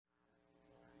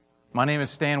My name is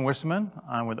Stan Wisseman.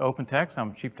 I'm with OpenText.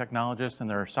 I'm Chief Technologist in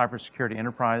their Cybersecurity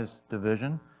Enterprise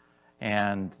Division.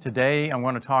 And today I'm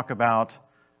going to talk about,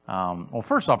 well,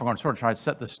 first off, I'm going to sort of try to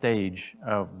set the stage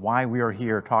of why we are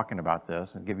here talking about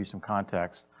this and give you some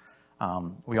context.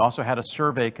 We also had a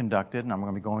survey conducted, and I'm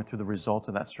going to be going through the results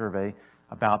of that survey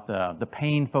about the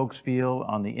pain folks feel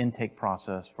on the intake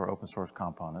process for open source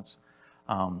components.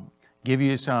 Give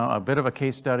you a bit of a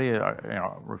case study,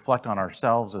 reflect on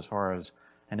ourselves as far as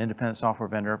an independent software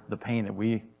vendor, the pain that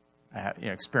we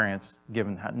experience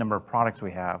given the number of products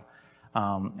we have.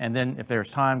 And then if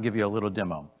there's time, give you a little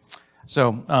demo.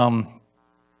 So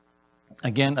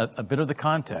again, a bit of the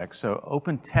context. So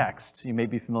OpenText, you may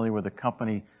be familiar with the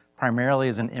company primarily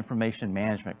as an information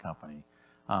management company.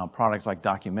 Products like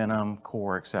Documentum,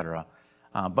 Core, et cetera.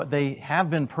 But they have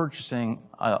been purchasing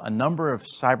a number of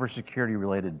cybersecurity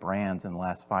related brands in the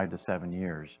last 5 to 7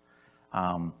 years.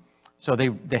 So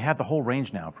they have the whole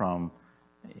range now from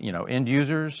end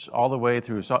users all the way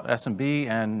through SMB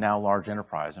and now large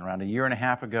enterprise. And around a year and a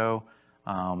half ago,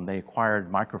 they acquired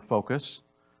Micro Focus,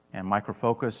 and Micro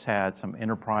Focus had some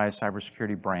enterprise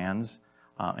cybersecurity brands,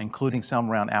 including some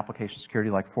around application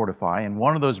security like Fortify, and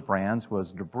one of those brands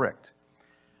was Debricked.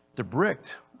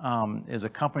 Debricked is a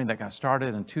company that got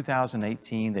started in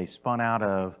 2018. They spun out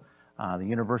of the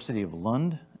University of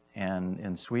Lund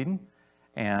in Sweden,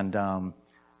 and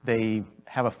they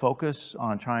have a focus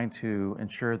on trying to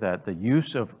ensure that the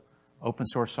use of open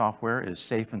source software is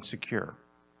safe and secure.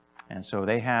 And so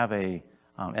they have a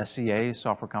SCA,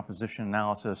 software composition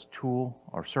analysis tool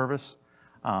or service.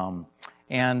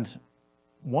 And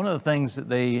one of the things that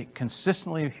they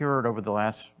consistently heard over the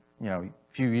last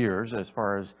few years as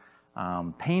far as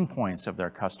pain points of their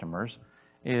customers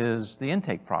is the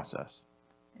intake process.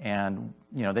 And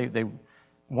they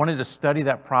wanted to study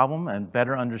that problem and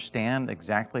better understand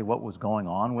exactly what was going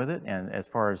on with it, and as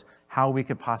far as how we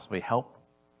could possibly help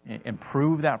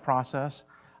improve that process.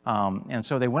 And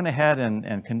so they went ahead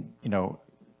and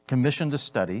commissioned a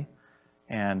study,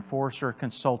 and Forrester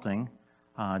Consulting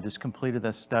just completed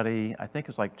this study, I think it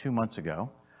was like 2 months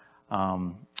ago.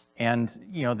 And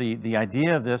the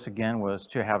idea of this again was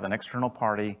to have an external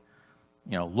party,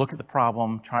 look at the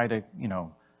problem, try to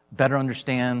better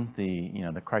understand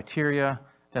the criteria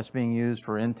that's being used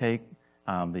for intake,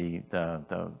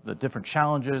 the different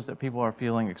challenges that people are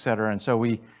feeling, et cetera. And so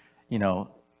we,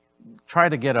 try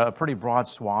to get a pretty broad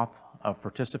swath of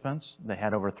participants. They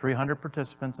had over 300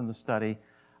 participants in the study,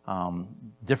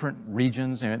 different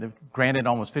regions, granted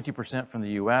almost 50% from the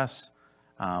US,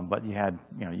 but you had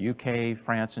UK,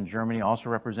 France, and Germany also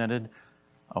represented,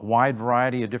 a wide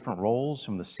variety of different roles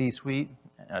from the C-suite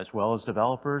as well as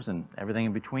developers and everything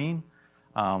in between.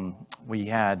 We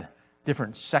had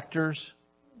different sectors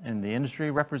in the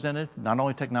industry represented, not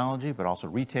only technology, but also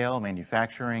retail,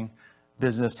 manufacturing,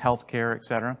 business, healthcare, et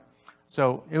cetera.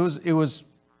 So it was,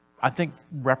 I think,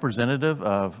 representative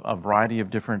of a variety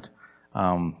of different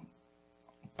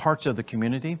parts of the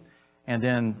community. And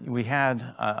then we had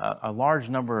a large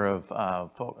number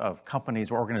of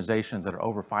companies, organizations that are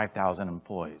over 5,000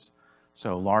 employees.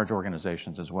 So large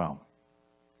organizations as well.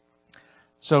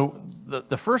 So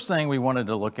the first thing we wanted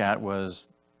to look at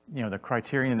was the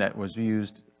criterion that was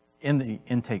used in the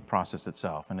intake process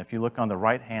itself. And if you look on the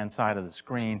right-hand side of the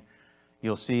screen,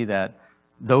 you'll see that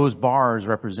those bars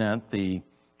represent the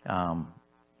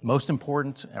most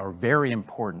important or very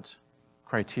important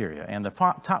criteria. And the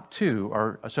top two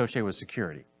are associated with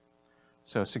security.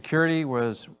 So security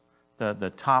was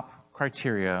the top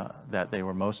criteria that they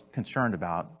were most concerned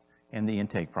about in the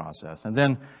intake process. And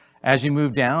then as you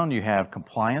move down, you have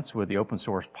compliance with the open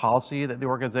source policy that the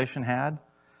organization had.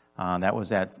 That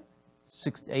was at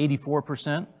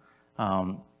 84%.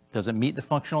 Does it meet the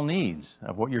functional needs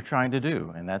of what you're trying to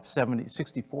do? And that's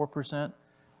 64%.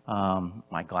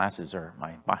 My glasses are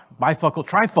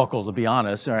trifocals, to be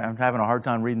honest. I'm having a hard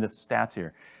time reading the stats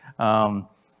here.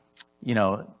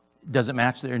 Does it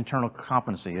match their internal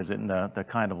competency? Is it in the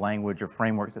kind of language or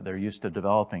framework that they're used to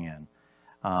developing in?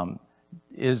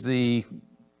 Is the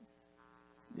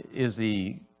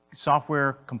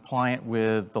software compliant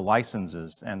with the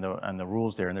licenses and the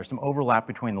rules there? And there's some overlap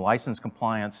between the license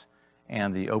compliance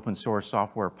and the open source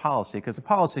software policy, because the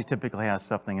policy typically has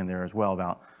something in there as well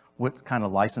about what kind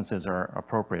of licenses are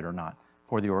appropriate or not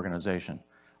for the organization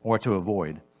or to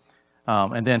avoid.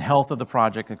 And then health of the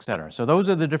project, et cetera. So those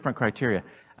are the different criteria.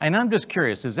 And I'm just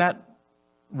curious, does that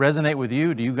resonate with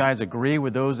you? Do you guys agree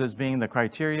with those as being the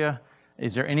criteria?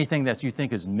 Is there anything that you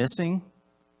think is missing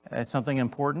as something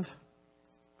important?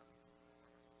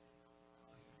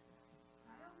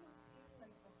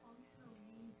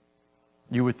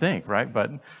 You would think, right?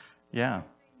 But yeah.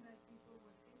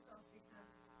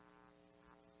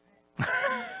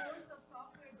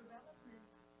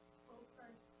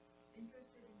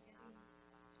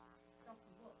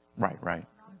 right.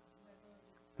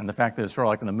 And the fact that it's sort of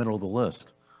like in the middle of the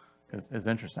list is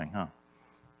interesting, huh?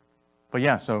 But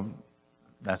yeah, so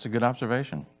that's a good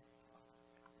observation.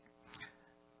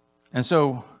 And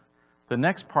so the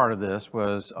next part of this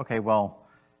was, okay, well,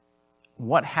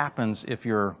 what happens if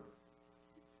you're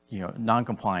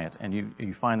non-compliant and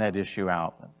you find that issue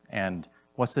out, and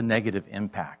what's the negative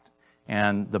impact?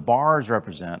 And the bars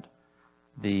represent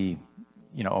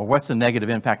or what's the negative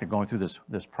impact of going through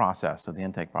this process, of the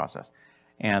intake process.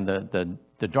 And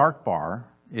the dark bar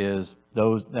is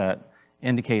those that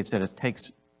indicates that it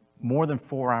takes more than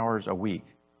 4 hours a week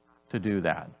to do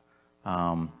that.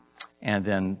 And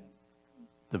then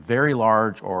the very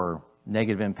large or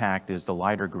negative impact is the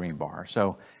lighter green bar.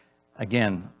 So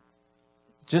again,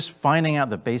 just finding out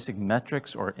the basic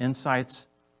metrics or insights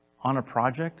on a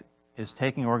project is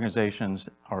taking organizations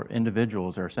or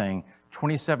individuals that are saying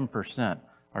 27%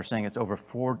 are saying it's over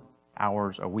 4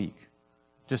 hours a week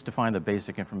just to find the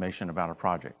basic information about a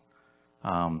project.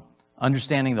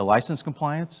 Understanding the license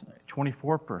compliance,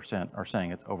 24% are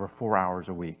saying it's over 4 hours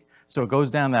a week. So it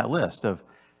goes down that list of,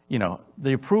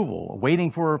 the approval,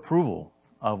 waiting for approval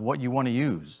of what you want to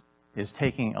use is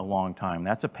taking a long time.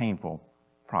 That's a painful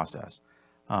process.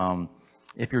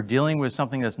 If you're dealing with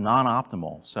something that's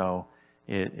non-optimal, so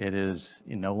it is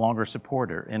no longer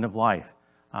supported, end of life,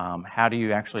 how do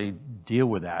you actually deal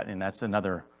with that? And that's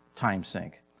another time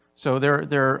sink. So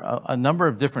there are a number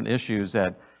of different issues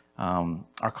that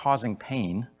are causing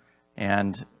pain.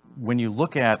 And when you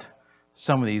look at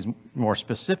some of these more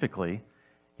specifically,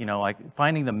 like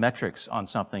finding the metrics on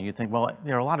something, you think, well,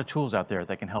 there are a lot of tools out there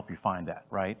that can help you find that,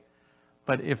 right?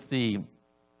 But if the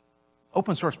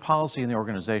open source policy in the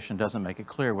organization doesn't make it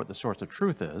clear what the source of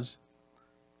truth is,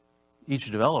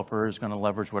 each developer is going to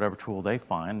leverage whatever tool they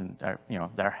find and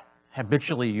they're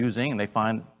habitually using, and they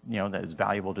find that is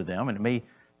valuable to them, and it may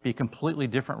be completely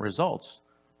different results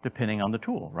depending on the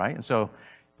tool, right? And so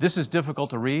this is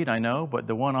difficult to read, I know, but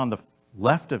the one on the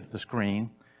left of the screen,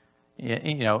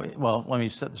 well, let me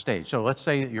set the stage. So let's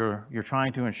say that you're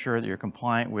trying to ensure that you're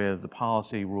compliant with the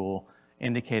policy rule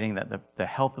indicating that the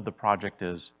health of the project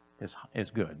is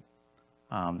good,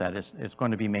 that it's going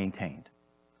to be maintained,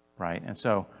 right? And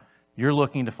so you're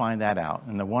looking to find that out.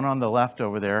 And the one on the left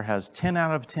over there has 10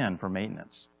 out of 10 for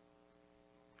maintenance.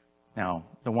 Now,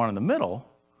 the one in the middle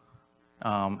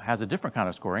has a different kind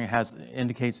of scoring. It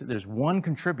indicates that there's one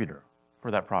contributor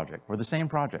for that project, or the same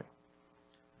project.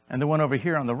 And the one over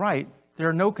here on the right, there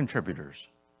are no contributors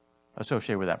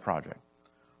associated with that project.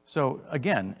 So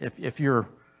again, if you're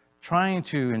trying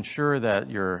to ensure that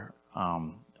you're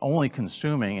only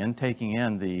consuming and taking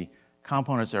in the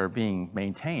components that are being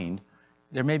maintained,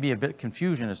 there may be a bit of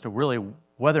confusion as to really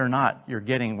whether or not you're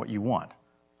getting what you want.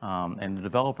 And the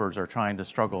developers are trying to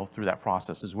struggle through that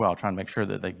process as well, trying to make sure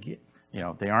that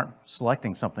they aren't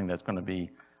selecting something that's going to be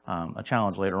a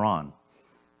challenge later on.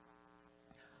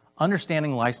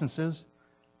 Understanding licenses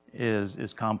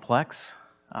is complex.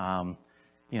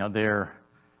 There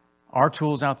are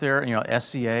tools out there,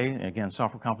 SCA, again,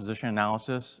 software composition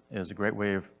analysis is a great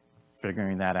way of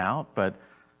figuring that out, but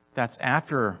that's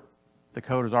after the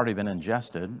code has already been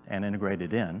ingested and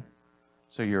integrated in.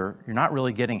 So you're not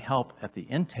really getting help at the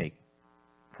intake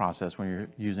process when you're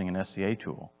using an SCA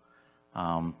tool.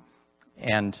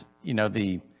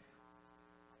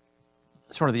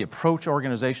 The approach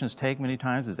organizations take many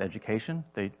times is education.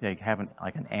 They have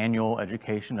an annual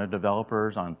education of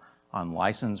developers on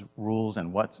license rules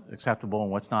and what's acceptable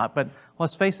and what's not. But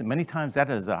let's face it, many times that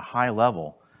is at a high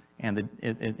level, and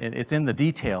it's in the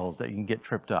details that you can get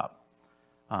tripped up.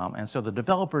 And so the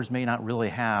developers may not really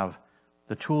have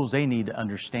the tools they need to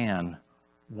understand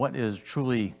what is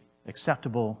truly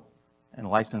acceptable and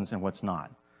licensed and what's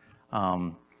not.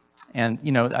 I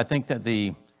think that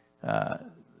the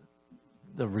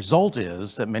result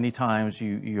is that many times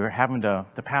you're having to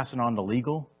pass it on to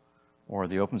legal or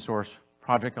the open source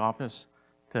project office,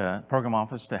 program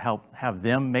office, to help have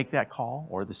them make that call,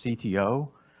 or the CTO,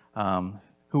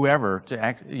 whoever, to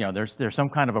act. There's some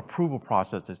kind of approval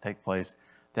process that takes place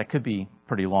that could be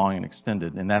pretty long and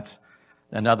extended, and that's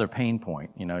another pain point.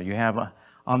 You have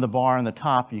on the bar on the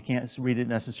top, you can't read it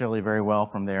necessarily very well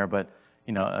from there, but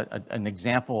an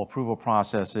example approval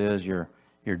process is you're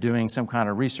doing some kind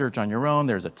of research on your own.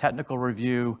 There's a technical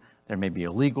review. There may be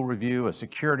a legal review, a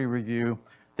security review.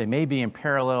 They may be in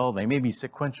parallel. They may be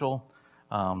sequential,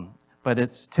 but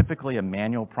it's typically a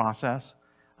manual process.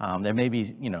 There may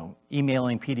be,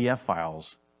 emailing PDF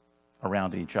files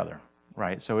around to each other,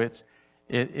 right? So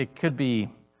it could be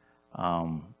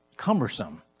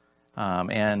cumbersome.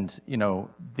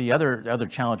 The other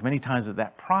challenge many times is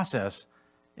that process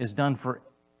is done for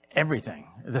everything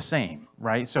the same,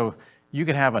 right? So you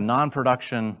could have a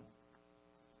non-production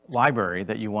library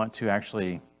that you want to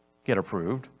actually get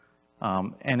approved,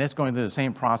 and it's going through the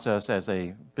same process as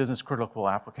a business critical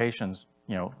applications,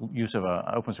 use of an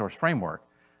open source framework.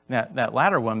 That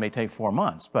latter one may take 4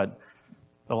 months, but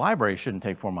the library shouldn't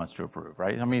take 4 months to approve,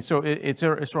 right? I mean, so it's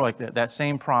sort of like that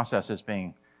same process is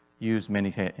being used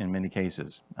in many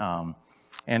cases.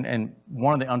 And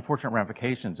one of the unfortunate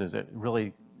ramifications is it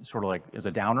really sort of like is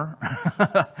a downer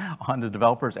on the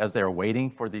developers as they're waiting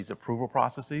for these approval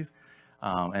processes.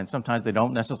 And sometimes they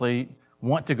don't necessarily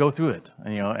want to go through it,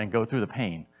 and go through the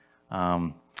pain.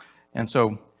 And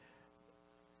so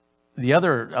the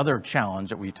other challenge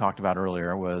that we talked about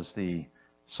earlier was the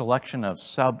selection of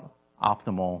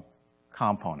suboptimal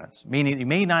components, meaning you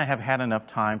may not have had enough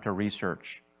time to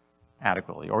research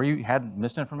adequately, or you had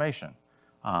misinformation.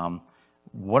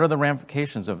 What are the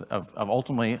ramifications of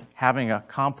ultimately having a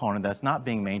component that's not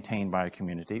being maintained by a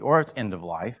community, or it's end of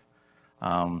life?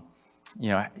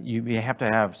 You may have to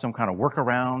have some kind of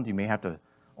workaround. You may have to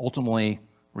ultimately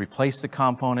replace the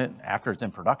component after it's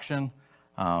in production.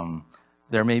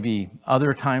 There may be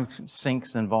other time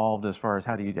sinks involved as far as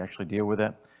how do you actually deal with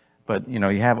it. But you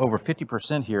have over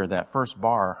 50% here, that first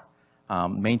bar,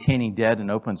 maintaining dead and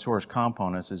open source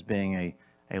components as being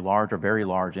a large or very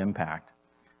large impact.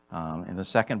 And the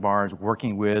second bar is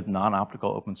working with non-optical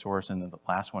open source, and then the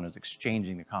last one is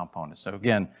exchanging the components. So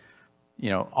again,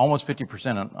 almost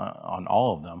 50% on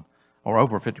all of them, or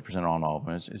over 50% on all of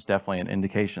them is definitely an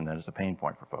indication that it's a pain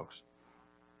point for folks.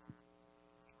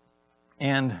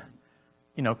 And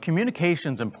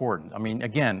communication's important. I mean,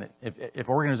 again, if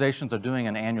organizations are doing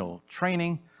an annual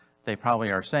training, they probably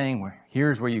are saying, well,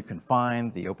 here's where you can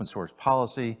find the open source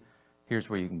policy, here's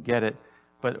where you can get it.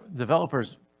 But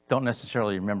developers don't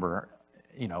necessarily remember,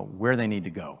 where they need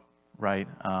to go, right?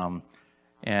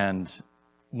 And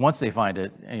once they find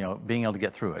it, being able to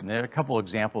get through it. And there are a couple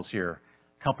examples here.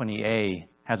 Company A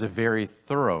has a very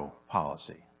thorough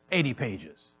policy, 80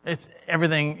 pages. It's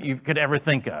everything you could ever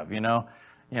think of,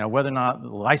 whether or not the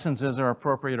licenses are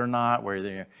appropriate or not, where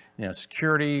the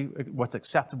security, what's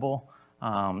acceptable,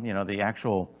 the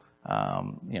actual,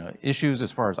 issues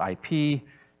as far as IP,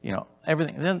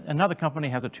 everything. And then another company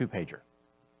has a 2-pager.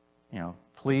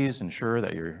 Please ensure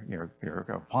that you're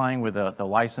applying with the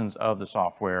license of the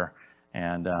software,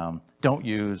 and don't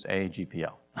use a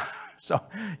GPL. So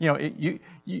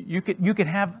you could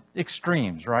have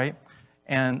extremes, right?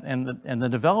 And the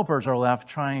developers are left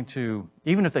trying to,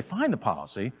 even if they find the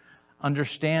policy,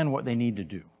 understand what they need to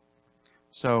do.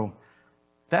 So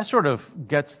that sort of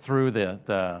gets through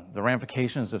the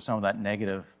ramifications of some of that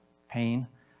negative pain.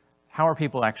 How are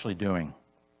people actually doing?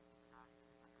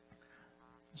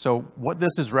 So what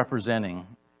this is representing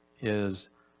is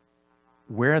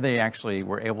where they actually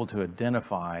were able to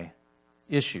identify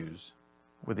issues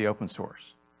with the open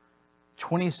source.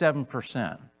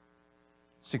 27%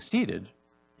 succeeded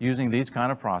using these kind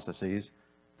of processes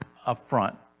up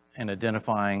front and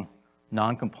identifying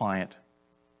non-compliant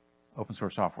open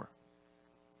source software.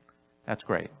 That's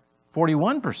great.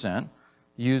 41%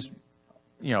 used,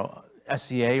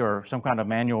 SCA or some kind of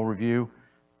manual review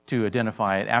to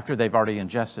identify it after they've already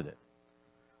ingested it.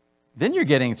 Then you're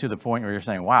getting to the point where you're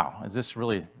saying, wow, is this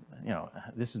really,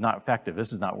 this is not effective,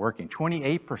 this is not working.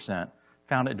 28%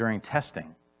 found it during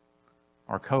testing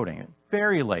or coding,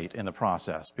 very late in the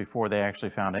process before they actually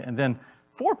found it. And then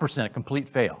 4% complete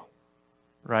fail,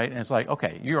 right? And it's like,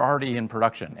 okay, you're already in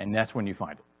production, and that's when you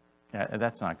find it. Yeah,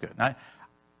 that's not good. Now,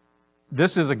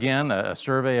 this is, again, a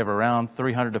survey of around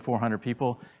 300 to 400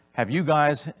 people. Have you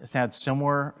guys had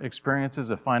similar experiences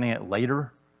of finding it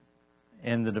later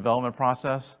in the development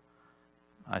process?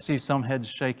 I see some heads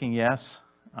shaking yes.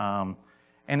 And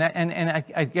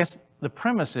I guess the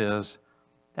premise is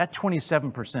that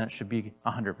 27% should be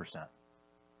 100%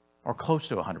 or close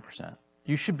to 100%.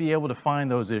 You should be able to find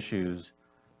those issues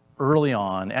early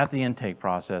on at the intake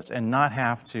process and not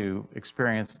have to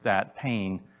experience that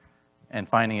pain and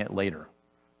finding it later.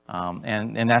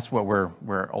 And that's what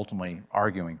we're ultimately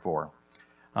arguing for.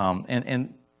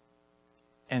 And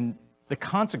the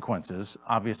consequences,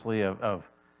 obviously, of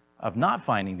not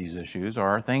finding these issues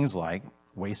are things like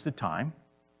wasted time,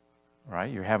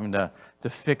 right? You're having to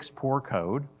fix poor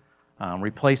code,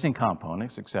 replacing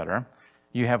components, et cetera.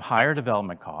 You have higher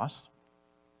development costs.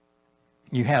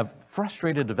 You have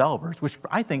frustrated developers, which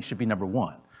I think should be number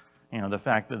one. The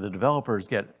fact that the developers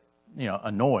get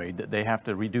annoyed that they have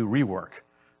to redo rework.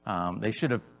 They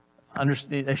should have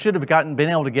been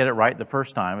able to get it right the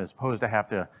first time as opposed to have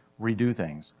to redo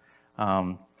things.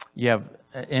 You have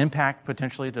impact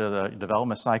potentially to the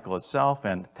development cycle itself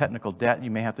and technical debt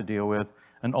you may have to deal with.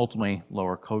 and ultimately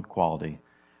lower code quality.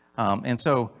 And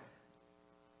so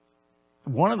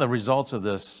one of the results of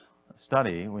this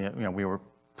study, we were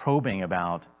probing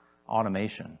about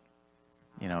automation.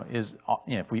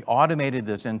 If we automated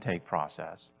this intake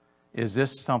process, is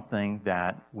this something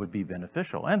that would be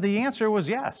beneficial? And the answer was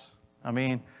yes. I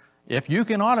mean, if you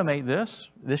can automate this,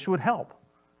 this would help.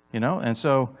 And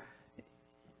so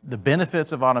the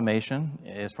benefits of automation,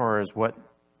 as far as what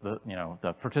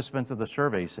the participants of the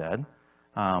survey said,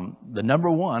 the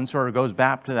number one sort of goes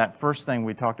back to that first thing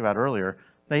we talked about earlier.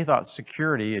 They thought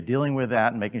security, dealing with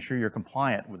that and making sure you're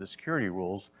compliant with the security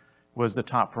rules was the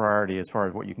top priority as far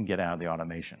as what you can get out of the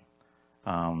automation.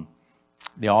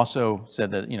 They also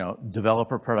said that,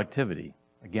 developer productivity,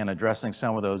 again, addressing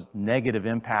some of those negative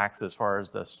impacts as far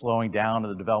as the slowing down of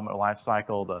the development life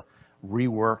cycle, the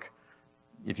rework.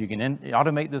 If you can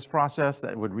automate this process,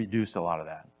 that would reduce a lot of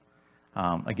that.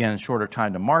 Again, shorter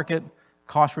time to market,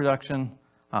 cost reduction,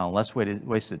 less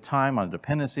wasted time on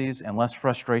dependencies, and less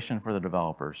frustration for the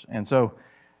developers. And so,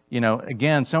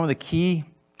 again, some of the key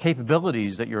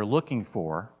capabilities that you're looking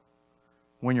for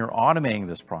when you're automating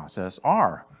this process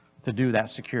are to do that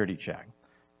security check,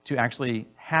 to actually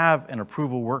have an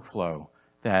approval workflow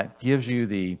that gives you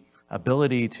the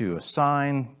ability to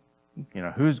assign,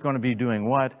 who's going to be doing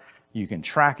what. You can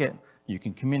track it. You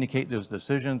can communicate those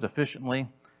decisions efficiently.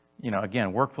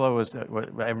 Again, workflow is what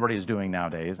everybody is doing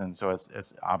nowadays, and so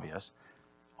it's obvious.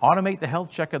 Automate the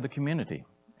health check of the community.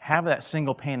 Have that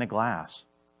single pane of glass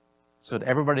so that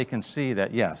everybody can see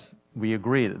that, yes, we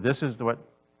agree that this is what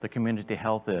the community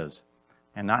health is,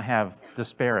 and not have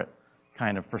disparate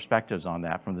kind of perspectives on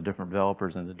that from the different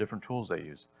developers and the different tools they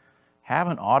use. Have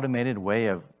an automated way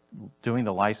of doing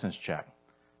the license check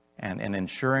and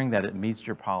ensuring that it meets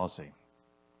your policy.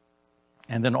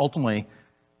 And then ultimately,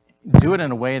 do it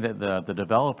in a way that the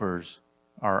developers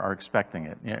are expecting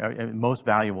it, most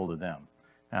valuable to them,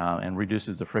 and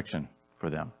reduces the friction for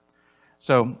them.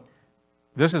 So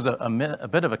this is a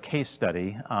bit of a case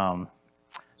study.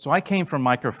 So I came from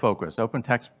Micro Focus.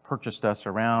 OpenText purchased us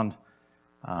around,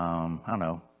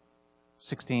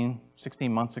 16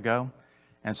 months ago.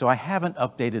 And so I haven't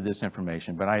updated this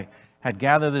information, but I had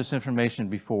gathered this information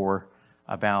before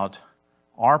about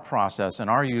our process and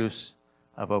our use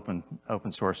of open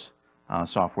source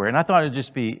software. And I thought it'd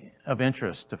just be of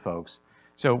interest to folks.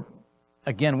 So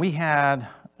again, we had,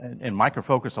 in Micro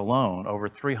Focus alone, over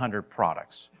 300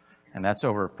 products. And that's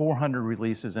over 400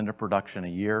 releases into production a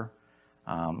year.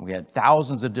 We had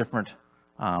thousands of different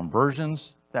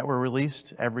versions that were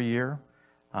released every year,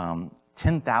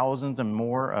 10,000 and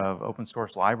more of open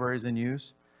source libraries in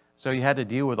use. So you had to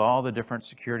deal with all the different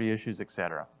security issues, et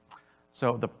cetera.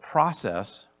 So the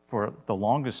process for the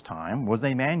longest time was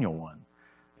a manual one.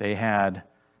 They had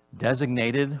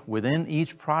designated within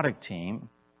each product team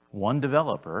one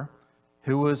developer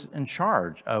who was in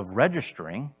charge of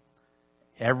registering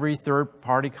every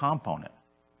third-party component,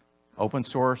 open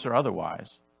source or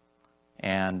otherwise.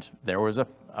 And there was a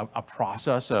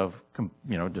process of,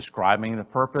 describing the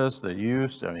purpose, the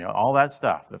use, all that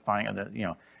stuff,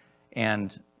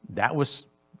 and that was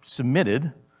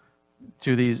submitted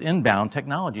to these inbound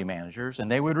technology managers,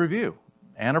 and they would review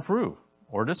and approve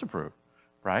or disapprove,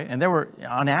 right? And there were,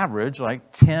 on average,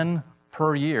 like 10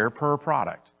 per year per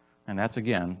product. And that's,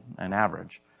 again, an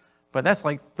average. But that's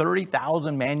like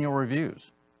 30,000 manual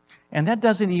reviews. And that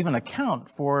doesn't even account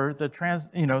for the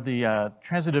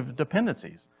transitive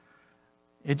dependencies.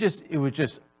 It was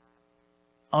just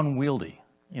unwieldy,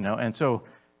 And so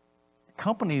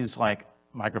companies like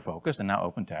Micro Focus and now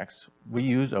OpenText, we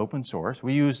use open source.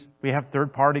 We have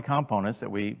third-party components that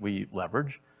we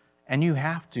leverage, and you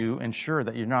have to ensure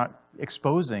that you're not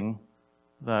exposing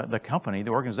the company,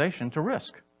 the organization, to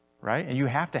risk, right? And you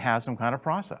have to have some kind of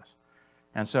process.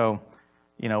 And so,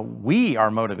 we are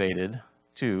motivated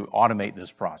to automate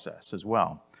this process as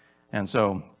well. And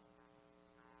so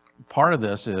part of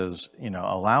this is,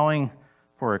 allowing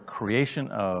for a creation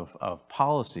of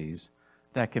policies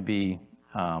that could be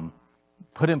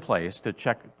put in place to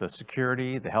check the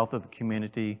security, the health of the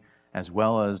community, as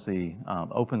well as the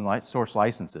open source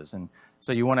licenses. And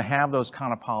so you want to have those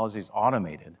kind of policies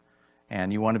automated,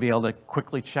 and you want to be able to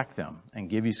quickly check them and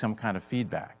give you some kind of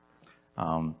feedback.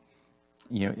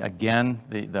 Again,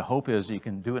 the hope is you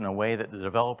can do it in a way that the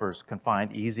developers can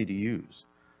find easy to use.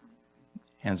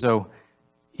 And so,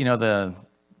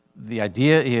 the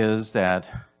idea is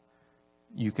that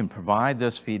you can provide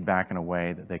this feedback in a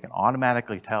way that they can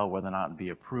automatically tell whether or not to be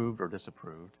approved or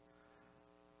disapproved.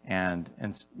 And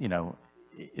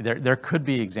there could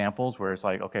be examples where it's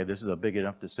like, okay, this is a big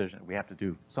enough decision, we have to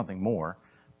do something more,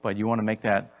 but you want to make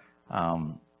that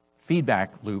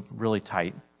feedback loop really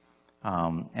tight.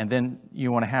 And then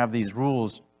you want to have these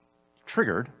rules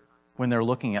triggered when they're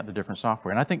looking at the different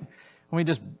software. And I think, let me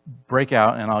just break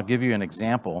out and I'll give you an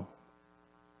example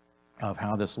of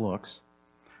how this looks.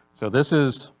 So this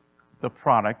is the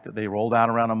product that they rolled out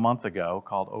around a month ago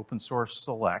called Open Source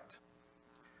Select.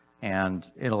 And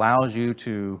it allows you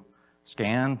to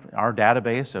scan our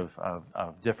database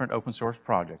of different open source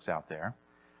projects out there.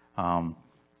 Let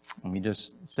me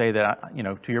just say that,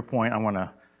 to your point, I want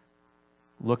to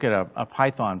look at a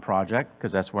Python project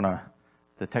because that's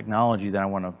the technology that I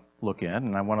want to look at.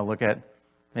 And I want to look at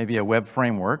maybe a web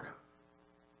framework.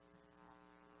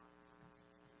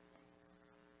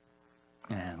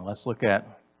 And let's look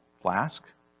at Flask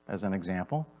as an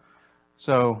example.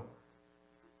 So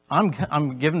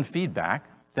I'm given feedback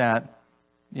that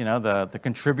the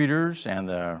contributors and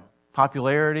the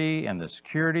popularity and the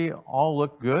security all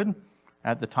look good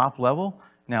at the top level.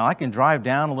 Now I can drive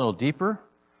down a little deeper,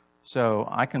 so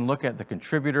I can look at the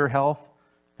contributor health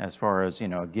as far as,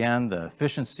 again, the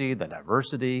efficiency, the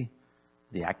diversity,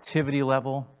 the activity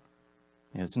level.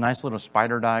 It's a nice little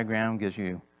spider diagram, gives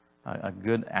you a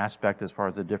good aspect as far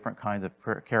as the different kinds of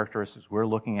characteristics we're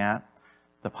looking at.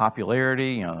 The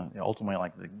popularity, ultimately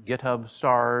like the GitHub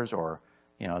stars or,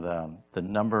 the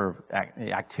number of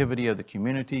activity of the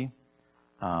community,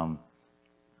 and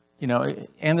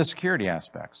the security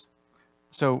aspects.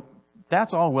 So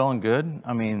that's all well and good.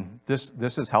 I mean, this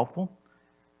is helpful,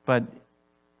 but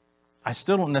I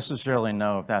still don't necessarily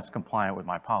know if that's compliant with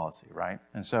my policy, right?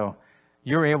 And so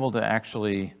you're able to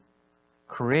actually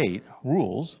create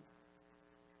rules.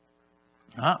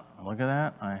 Look at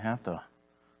that. I have to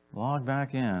log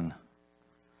back in.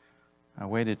 I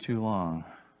waited too long.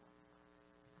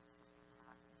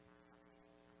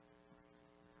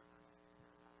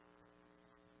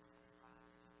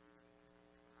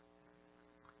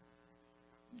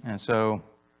 And so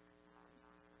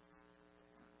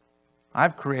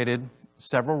I've created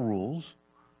several rules.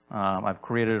 I've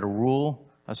created a rule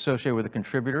associated with the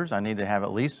contributors. I need to have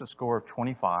at least a score of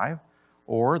 25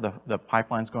 or the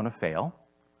pipeline's going to fail.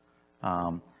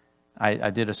 I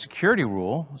did a security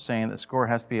rule saying that score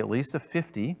has to be at least a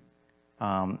 50.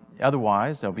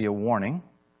 Otherwise, there'll be a warning.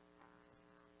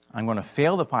 I'm going to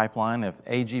fail the pipeline if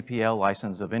a GPL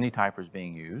license of any type is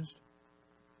being used.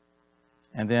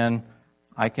 And then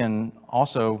I can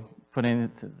also put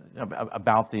in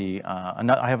about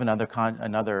I have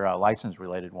another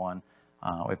license-related one.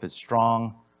 If it's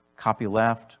strong copy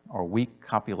left or weak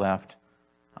copy left,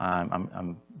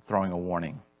 I'm throwing a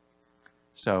warning.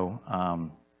 So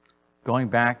going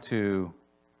back to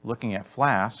looking at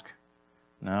Flask,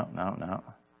 no.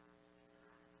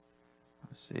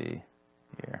 Let's see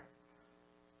here.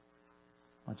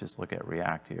 Let's just look at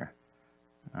React here.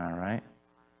 All right.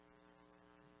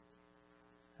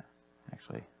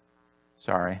 Actually,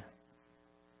 sorry.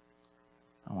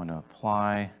 I want to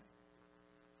apply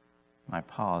my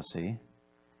policy.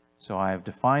 So I have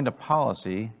defined a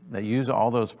policy that uses all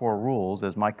those 4 rules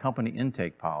as my company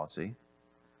intake policy.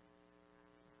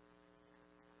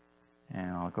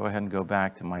 And I'll go ahead and go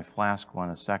back to my Flask one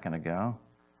a second ago,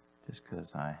 just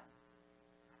because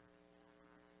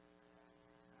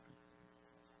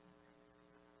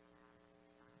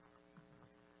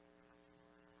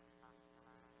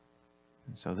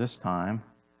so this time,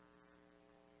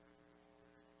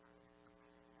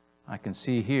 I can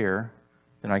see here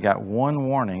that I got one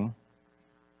warning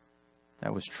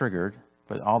that was triggered,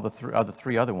 but all the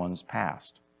three other ones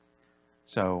passed.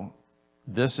 So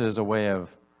this is a way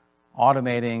of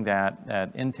automating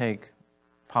that intake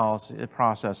policy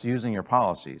process using your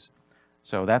policies.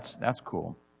 So that's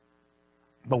cool.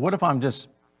 But what if I'm just,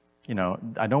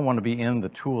 I don't want to be in the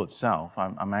tool itself.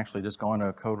 I'm actually just going to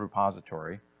a code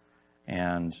repository,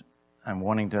 and I'm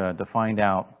wanting to find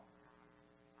out,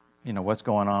 what's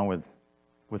going on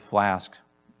with Flask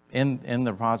in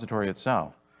the repository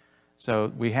itself.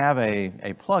 So we have a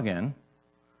plugin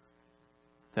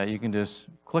that you can just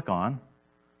click on,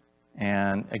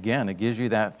 and again, it gives you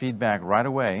that feedback right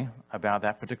away about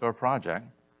that particular project.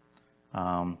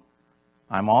 I'm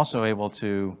also able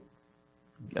to,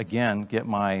 again, get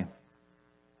my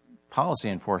policy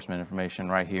enforcement information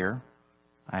right here.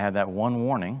 I have that one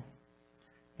warning.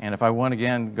 And if I want,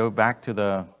 again, go back to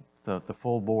the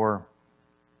full bore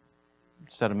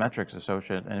set of metrics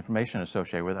and information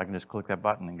associated with it, I can just click that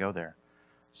button and go there.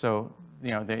 So,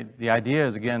 the idea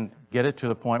is, again, get it to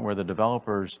the point where the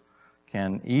developers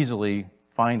can easily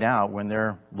find out when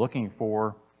they're looking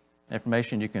for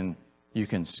information. You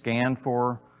can scan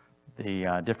for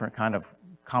the different kind of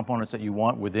components that you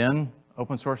want within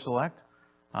Open Source Select,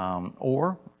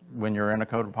 or when you're in a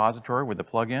code repository with the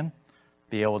plugin,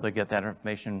 be able to get that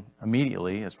information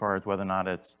immediately as far as whether or not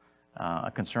it's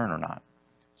a concern or not.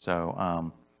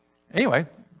 So anyway,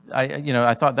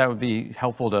 I thought that would be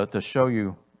helpful to show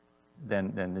you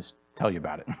than just tell you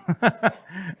about it.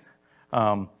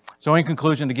 So in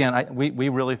conclusion, again, we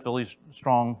really feel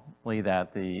strongly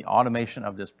that the automation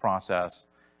of this process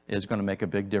is going to make a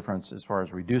big difference as far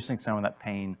as reducing some of that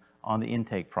pain on the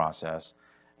intake process.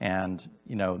 And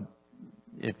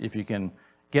if you can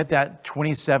get that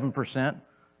 27%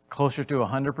 closer to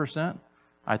 100%,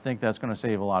 I think that's going to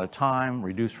save a lot of time,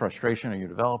 reduce frustration of your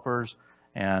developers,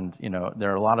 and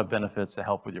there are a lot of benefits to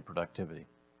help with your productivity.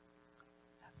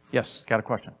 Yes, got a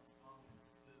question?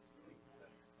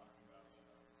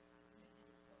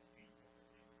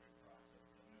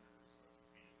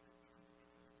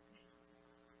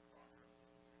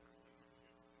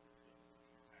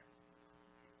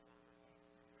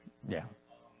 Yeah.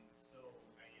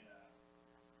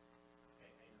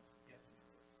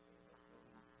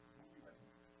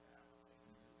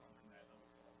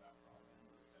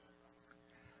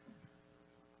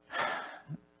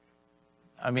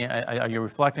 I mean, are you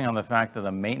reflecting on the fact that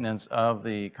the maintenance of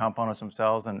the components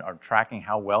themselves and are tracking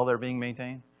how well they're being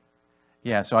maintained?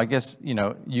 Yeah, so I guess,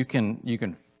 you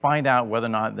can find out whether or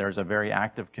not there's a very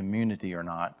active community or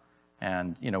not.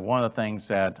 And, one of the things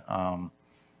that, let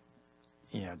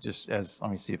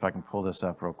me see if I can pull this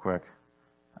up real quick.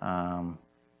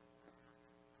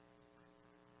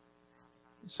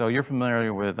 So you're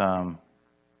familiar with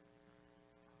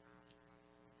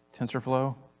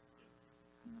TensorFlow?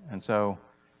 And so,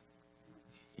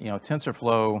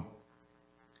 TensorFlow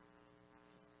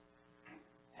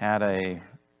had a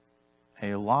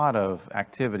lot of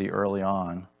activity early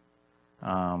on.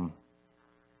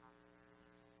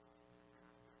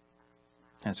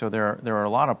 And so there are a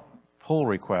lot of pull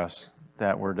requests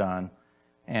that were done,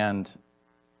 and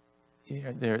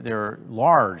there are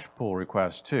large pull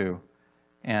requests too.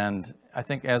 And I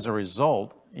think as a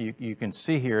result, you can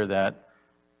see here that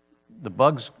the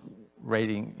bugs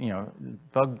rating,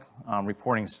 bug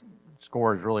reporting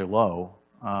score is really low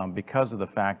because of the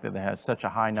fact that it has such a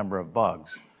high number of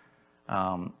bugs.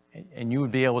 And you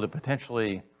would be able to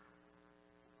potentially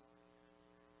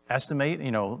estimate,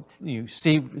 you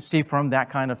see from that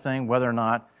kind of thing whether or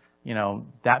not,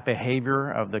 that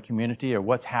behavior of the community or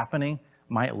what's happening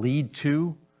might lead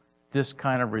to this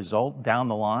kind of result down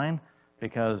the line,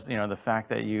 because, the fact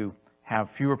that you have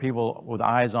fewer people with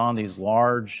eyes on these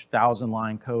large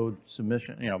 1,000-line code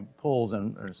submission, pulls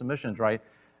and or submissions, right,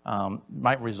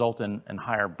 might result in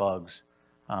higher bugs.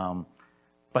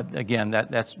 But again,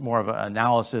 that's more of an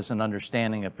analysis and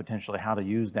understanding of potentially how to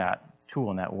use that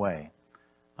tool in that way.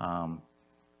 But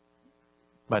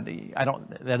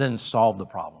that doesn't solve the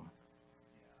problem.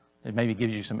 It maybe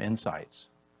gives you some insights.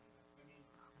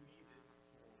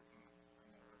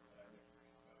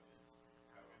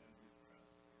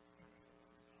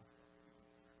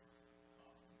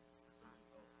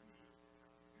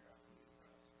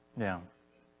 Yeah.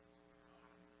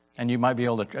 And you might be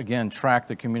able to, again, track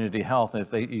the community health.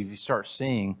 If you start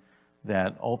seeing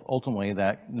that ultimately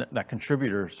that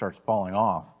contributor starts falling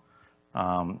off,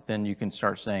 then you can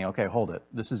start saying, okay, hold it,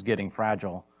 this is getting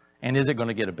fragile, and is it going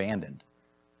to get abandoned?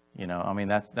 I mean,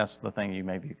 that's the thing you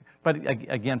may be. But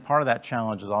again, part of that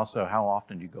challenge is also how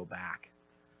often you go back.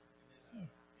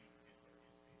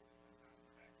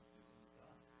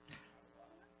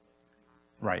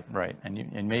 Right. And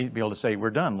you may be able to say,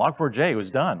 we're done. Log4j was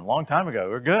done a long time ago.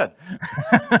 We're good.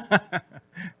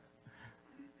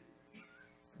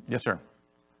 Yes, sir.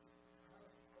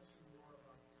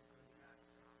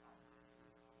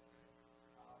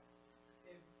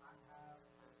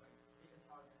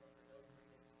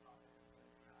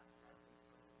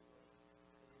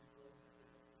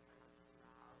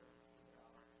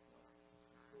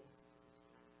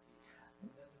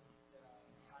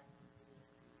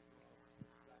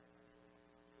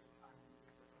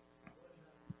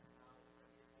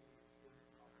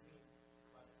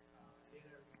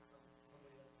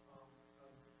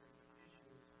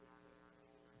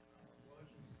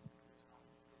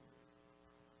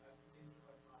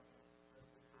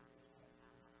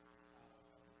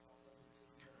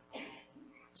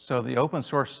 So the open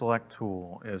source select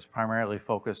tool is primarily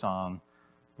focused on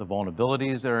the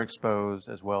vulnerabilities that are exposed,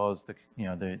 as well as the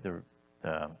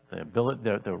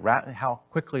ability, how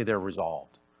quickly they're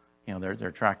resolved.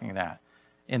 They're tracking that.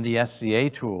 In the SCA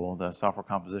tool, the software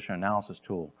composition analysis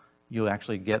tool, you'll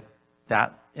actually get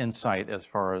that insight as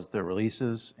far as the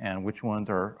releases and which ones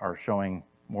are showing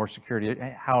more security,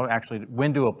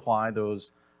 when to apply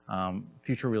those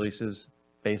future releases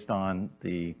based on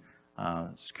the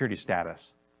security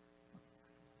status.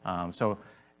 So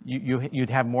you'd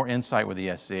have more insight with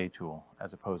the SCA tool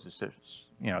as opposed to,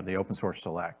 the open source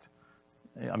select.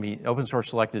 I mean, open source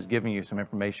select is giving you some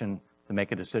information to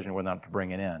make a decision whether or not to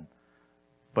bring it in.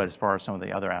 But as far as some of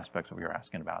the other aspects that we were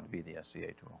asking about, to be the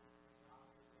SCA tool.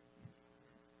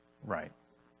 Right.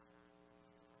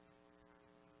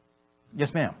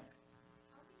 Yes, ma'am.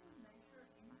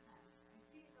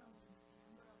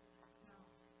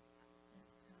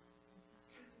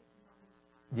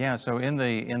 Yeah, so in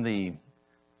the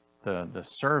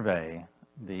survey,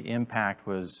 the impact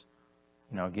was,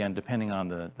 again, depending on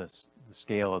the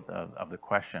scale of the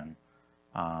question,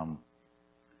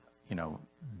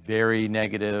 very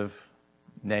negative,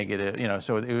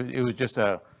 so it was just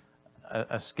a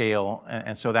scale,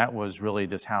 and so that was really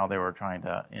just how they were trying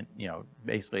to,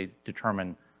 basically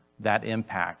determine that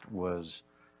impact was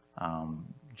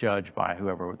judged by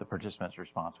whoever the participant's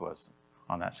response was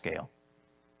on that scale.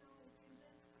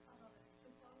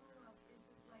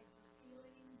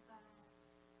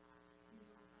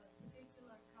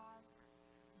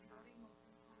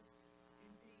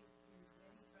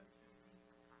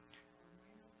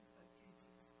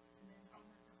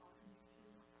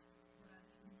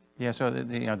 Yeah, so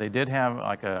they did have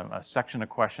like a section of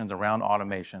questions around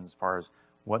automation as far as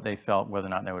what they felt, whether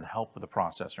or not they would help with the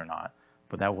process or not.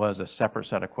 But that was a separate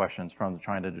set of questions from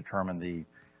trying to determine the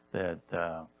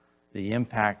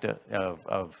impact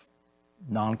of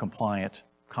non-compliant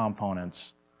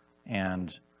components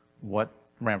and what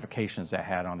ramifications that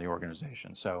had on the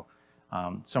organization. So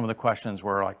some of the questions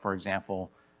were like, for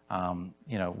example,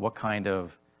 what kind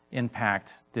of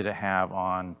impact did it have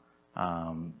on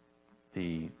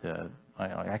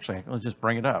actually, let's just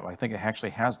bring it up. I think it actually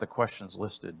has the questions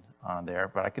listed on there,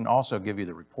 but I can also give you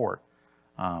the report.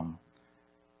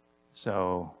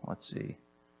 So let's see.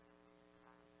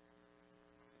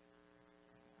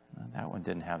 That one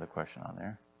didn't have the question on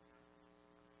there.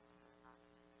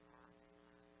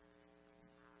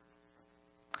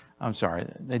 I'm sorry,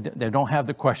 they don't have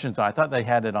the questions. I thought they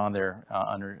had it on there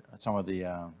under some of the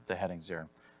headings there,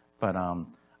 but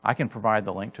I can provide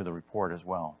the link to the report as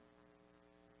well.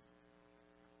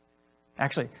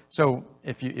 Actually, so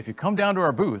if you come down to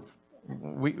our booth,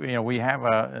 we have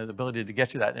the ability to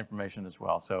get you that information as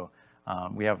well. So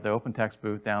we have the OpenText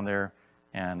booth down there,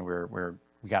 and we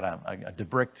got a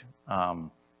debricked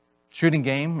shooting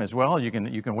game as well. You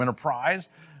can win a prize,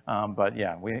 but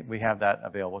yeah, we have that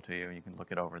available to you. You can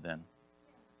look it over then.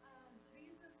 The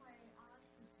reason why I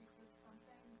asked is because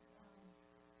sometimes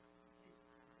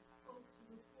folks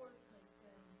report like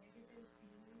negative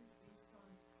feelings based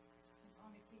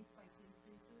on a case-by-case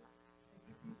basis. Like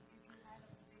if you had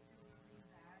a particularly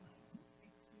bad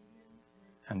experience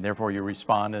with, and therefore you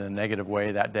respond in a negative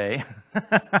way that day.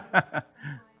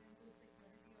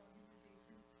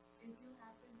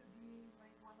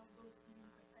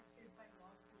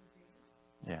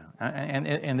 Yeah,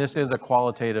 and this is a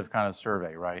qualitative kind of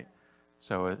survey, right?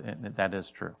 So that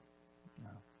is true. Yeah.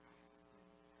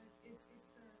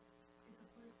 It's a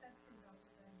perception rather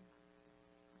than.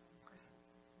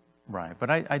 Right, but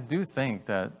I do think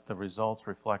that the results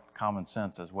reflect common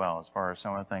sense as well, as far as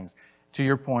some of the things. To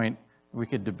your point, we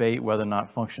could debate whether or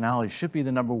not functionality should be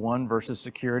the number one versus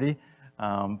security,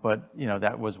 but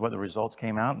that was what the results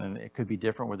came out, and it could be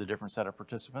different with a different set of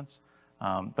participants.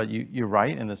 But you're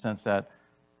right in the sense that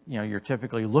you're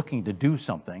typically looking to do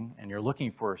something and you're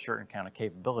looking for a certain kind of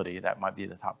capability. That might be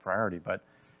the top priority. But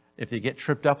if you get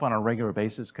tripped up on a regular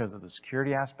basis because of the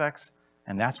security aspects,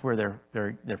 and that's where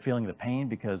they're feeling the pain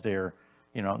because they're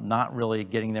not really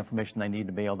getting the information they need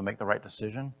to be able to make the right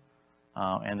decision,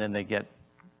 and then they get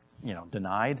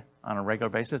denied on a regular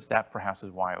basis, that perhaps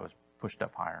is why it was pushed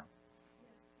up higher.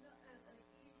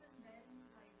 Even then,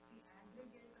 like the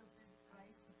aggregate of the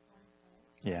price was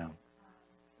 0.4. Yeah.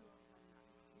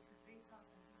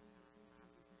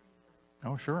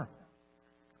 Oh, sure.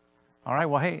 All right.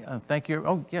 Well, hey, thank you.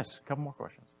 Oh, yes, a couple more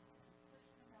questions.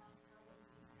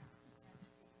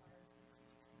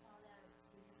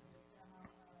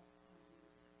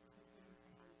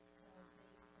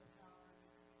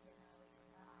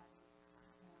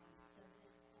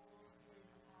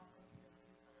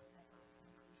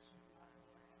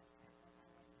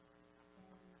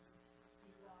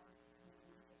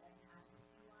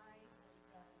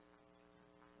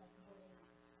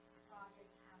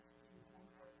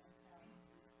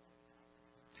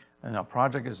 And a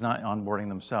project is not onboarding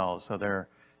themselves. So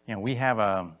we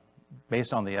have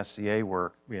based on the SCA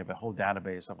work, we have a whole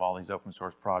database of all these open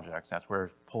source projects. That's where we're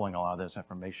pulling a lot of this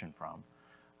information from.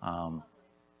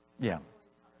 Yeah.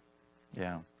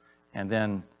 And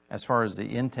then as far as the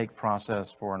intake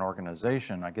process for an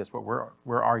organization, I guess what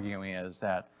we're arguing is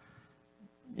that,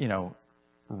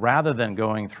 rather than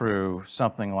going through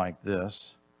something like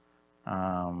this,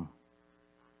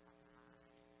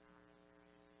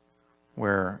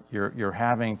 where you're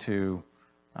having to,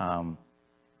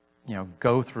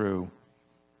 go through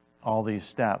all these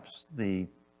steps, the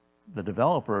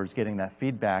developer is getting that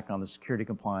feedback on the security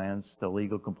compliance, the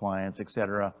legal compliance, et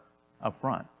cetera, up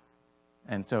front.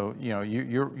 And so,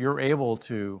 you're able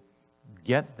to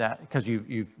get that because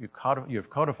you've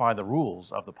codified the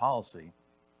rules of the policy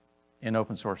in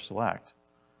Open Source Select.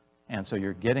 And so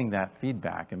you're getting that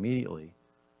feedback immediately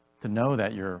to know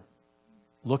that you're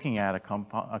looking at a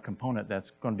component that's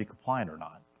going to be compliant or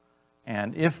not.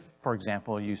 And if, for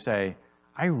example, you say,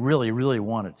 I really, really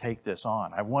want to take this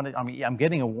on. I'm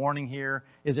getting a warning here.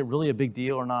 Is it really a big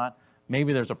deal or not?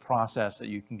 Maybe there's a process that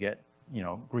you can get,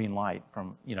 green light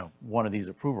from, one of these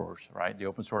approvers, right? The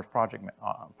Open Source Project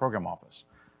Program Office.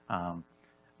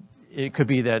 It could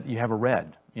be that you have a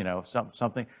red,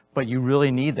 something, but you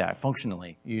really need that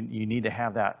functionally. You need to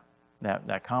have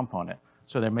that component.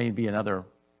 So there may be another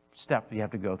step you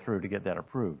have to go through to get that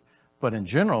approved. But in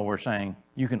general, we're saying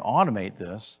you can automate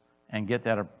this and get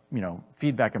that,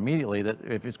 feedback immediately that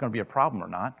if it's going to be a problem or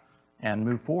not, and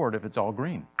move forward if it's all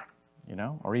green,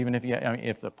 or even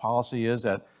if the policy is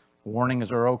that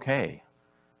warnings are okay,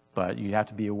 but you have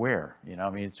to be aware,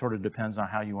 it sort of depends on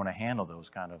how you want to handle those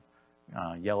kind of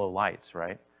yellow lights,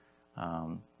 right?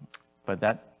 But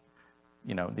that,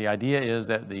 the idea is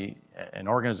that an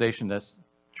organization that's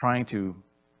trying to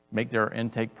make their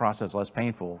intake process less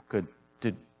painful could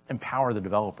empower the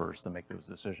developers to make those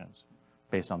decisions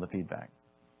based on the feedback.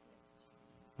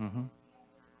 Mm-hmm.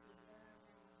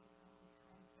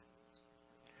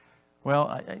 Well,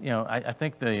 I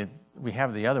think we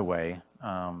have the other way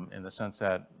in the sense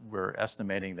that we're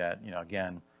estimating that,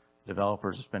 again,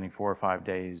 developers are spending 4 or 5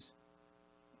 days,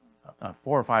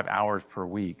 4 or 5 hours per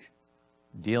week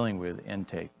dealing with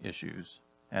intake issues.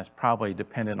 And it's probably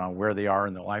dependent on where they are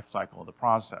in the life cycle of the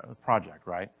project,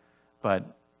 right?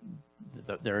 But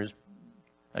there is,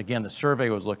 again, the survey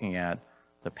was looking at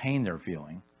the pain they're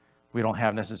feeling. We don't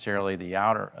have necessarily the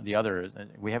other.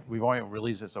 We've only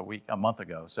released this a month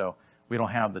ago, so we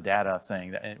don't have the data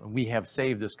saying that we have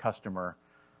saved this customer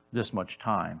this much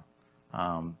time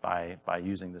by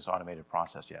using this automated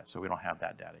process yet. So we don't have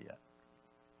that data yet.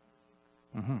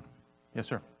 Mm-hmm. Yes,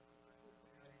 sir.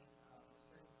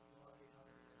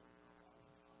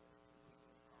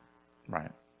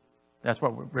 Right. That's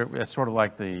that's sort of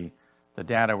like the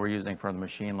data we're using for the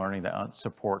machine learning that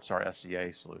supports our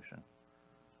SCA solution.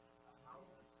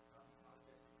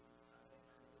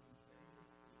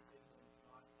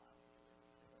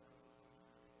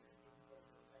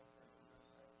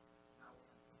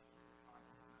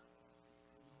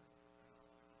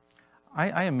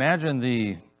 I imagine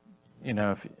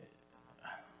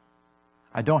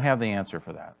I don't have the answer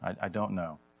for that. I don't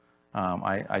know.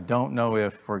 I don't know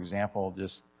if, for example,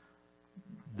 this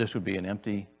would be an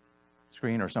empty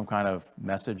screen or some kind of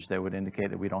message that would indicate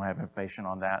that we don't have information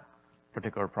on that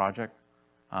particular project.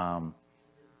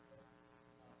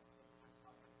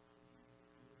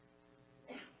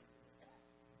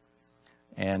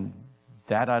 And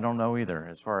that I don't know either,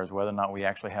 as far as whether or not we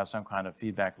actually have some kind of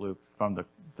feedback loop from the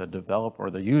developer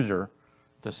or the user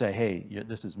to say, hey,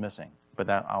 this is missing. But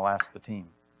that I'll ask the team.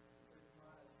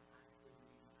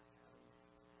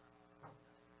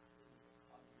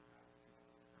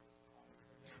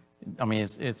 I mean,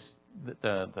 it's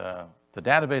the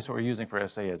database that we're using for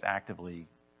SA is actively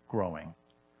growing.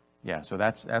 Yeah, so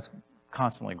that's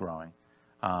constantly growing,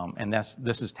 and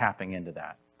this is tapping into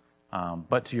that.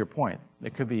 But to your point,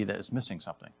 it could be that it's missing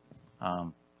something.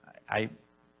 I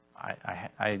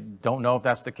don't know if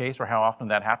that's the case or how often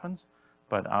that happens,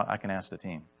 but I can ask the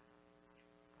team.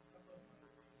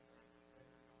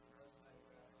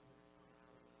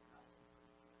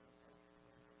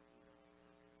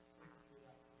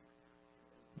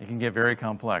 It can get very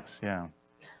complex, yeah.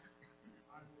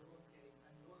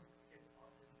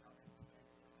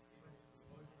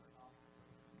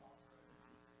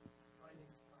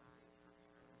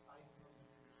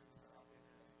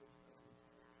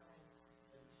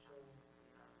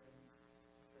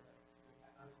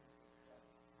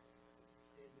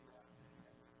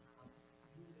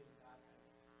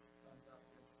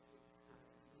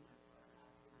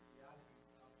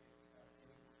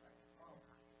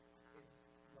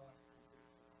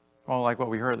 Well, like what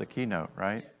we heard at the keynote,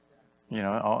 right?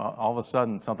 All of a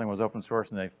sudden something was open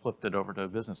source and they flipped it over to a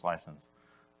business license.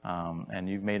 And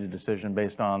you've made a decision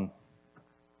based on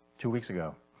 2 weeks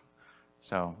ago.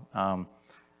 So,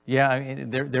 yeah, I mean,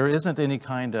 there isn't any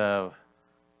kind of,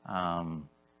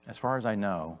 as far as I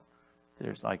know,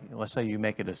 there's like, let's say you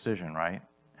make a decision, right?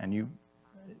 And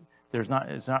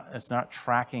it's not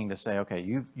tracking to say, okay,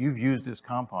 you've used this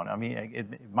component. I mean,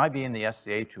 it might be in the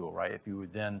SCA tool, right? If you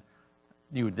would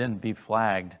then be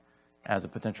flagged as a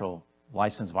potential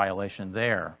license violation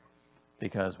there,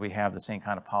 because we have the same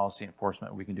kind of policy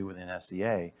enforcement we can do within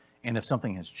SCA. And if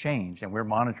something has changed and we're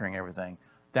monitoring everything,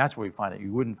 that's where we find it.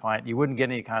 You wouldn't get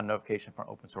any kind of notification from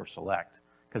Open Source Select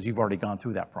because you've already gone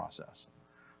through that process.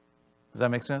 Does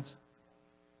that make sense?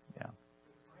 Yeah.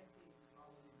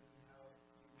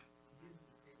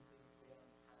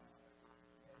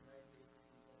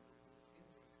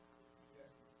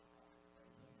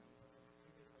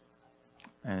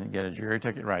 And get a jury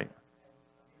ticket, right.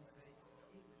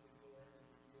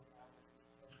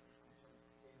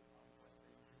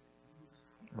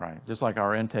 Right, just like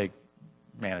our intake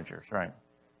managers, right.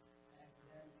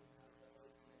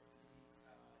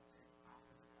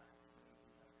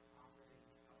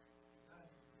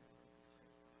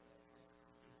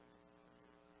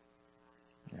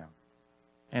 Yeah,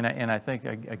 and I think,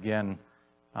 again,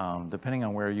 depending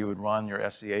on where you would run your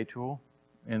SCA tool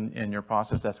in your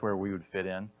process, that's where we would fit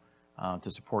in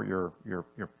to support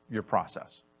your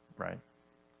process, right?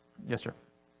 Yes, sir.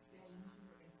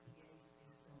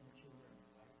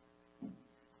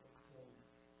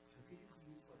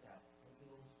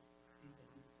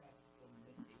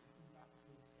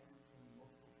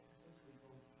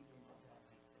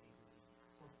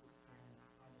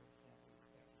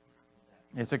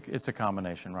 It's a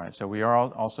combination, right? So we are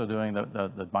also doing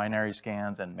the binary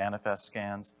scans and manifest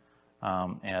scans,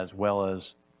 as well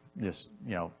as just,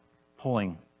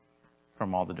 pulling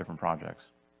from all the different projects.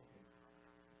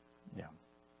 Yeah.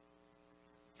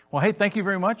 Well, hey, thank you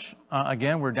very much.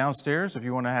 Again, we're downstairs if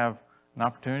you want to have an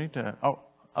opportunity to,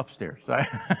 upstairs. Sorry.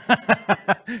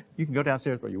 You can go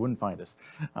downstairs, but you wouldn't find us.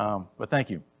 But thank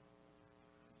you.